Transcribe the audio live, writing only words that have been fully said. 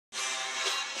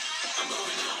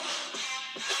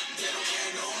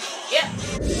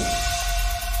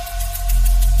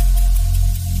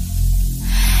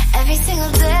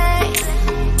single day,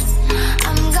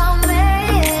 I'm gonna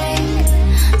make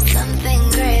something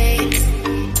great.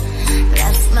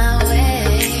 That's my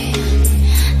way.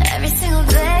 Every single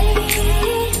day,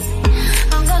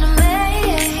 I'm gonna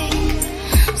make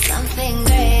something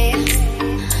great.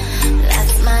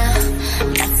 That's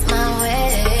my way.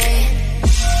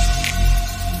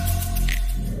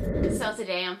 So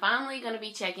today I'm finally going to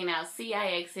be checking out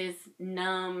CIX's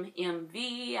Numb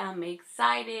MV. I'm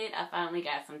excited. I finally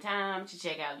got some time to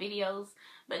check out videos,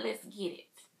 but let's get it.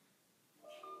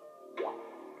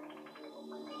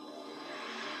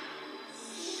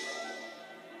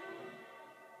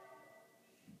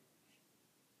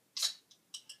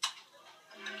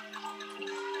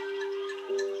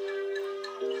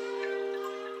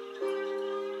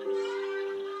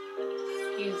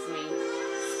 Excuse me.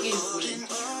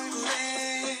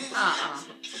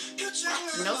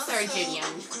 No surgeon,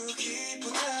 young.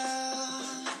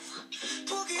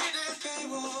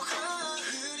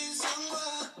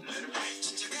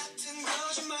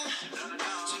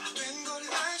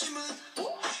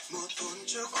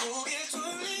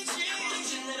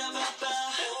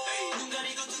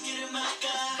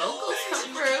 Vocals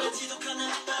come through.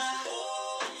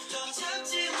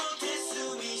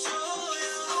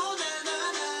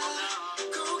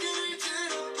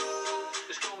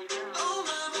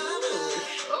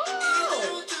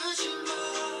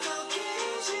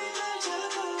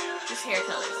 Hair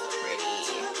color is pretty.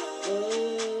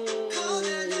 Ooh.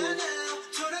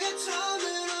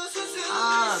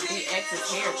 CIX's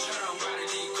hair.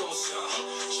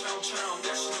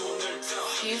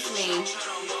 Excuse me.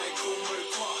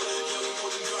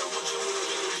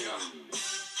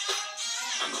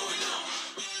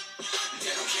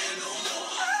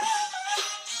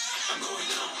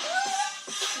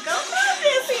 Go love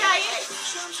this, CIX.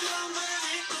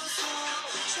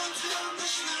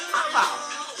 Oh.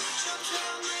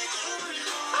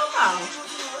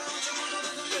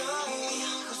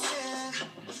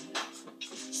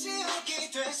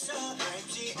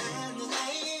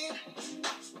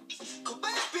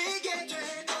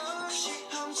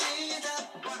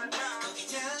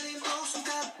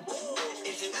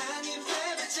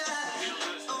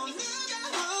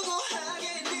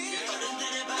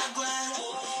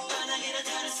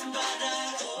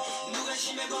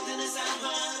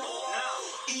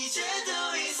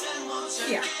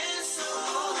 Yeah.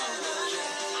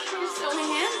 You're so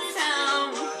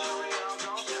handsome.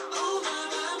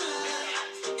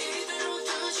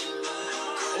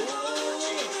 Ooh,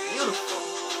 beautiful.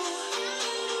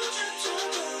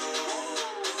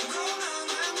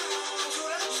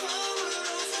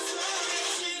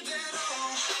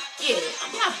 Yeah,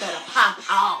 y'all better pop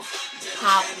off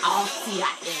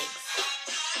CIX.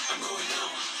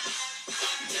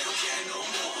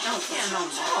 Don't care no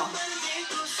more.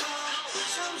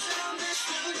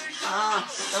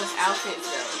 Those outfits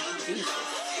though, Jesus.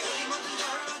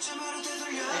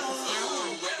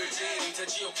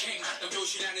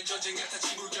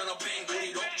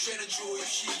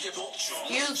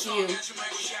 Excuse you.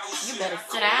 You better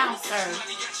sit down, sir.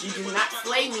 You do not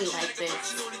slay me like this.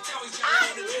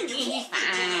 He's fine.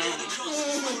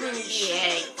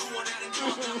 Yeah.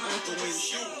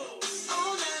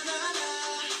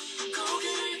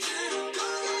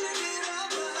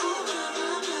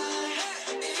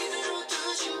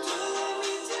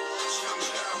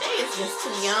 Just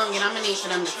too young, and I'm gonna need for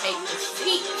them to take the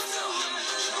seat.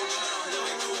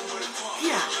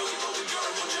 Yeah.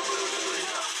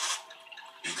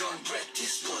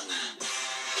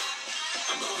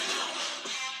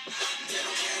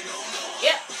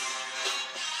 Yep.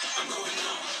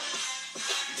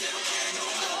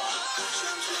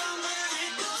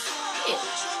 Yeah.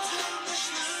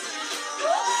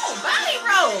 Ooh, body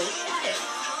roll. Yeah.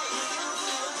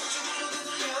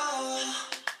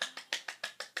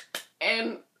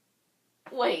 And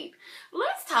wait,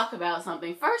 let's talk about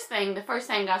something. The first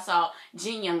thing I saw,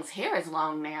 Jin Young's hair is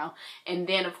long now. And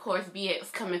then, of course,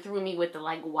 BX coming through me with the,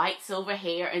 like, white silver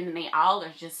hair. And then they all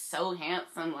are just so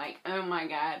handsome. Like, oh, my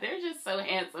God. They're just so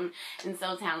handsome and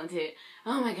so talented.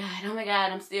 Oh, my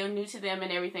God. I'm still new to them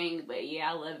and everything. But,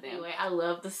 yeah, I love them. Anyway, I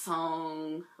love the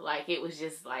song. Like, it was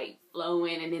just, like,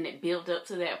 flowing. And then it built up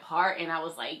to that part. And I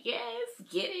was like, yes,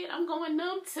 get it. I'm going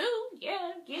numb, too.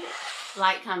 Yeah, get it.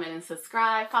 Like, comment, and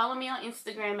subscribe. Follow me on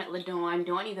Instagram at LaDawn.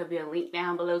 There'll be a link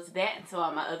down below to that and to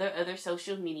all my other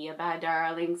social media. Bye,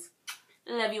 darlings.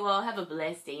 Love you all. Have a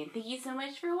blessed day. And thank you so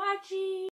much for watching.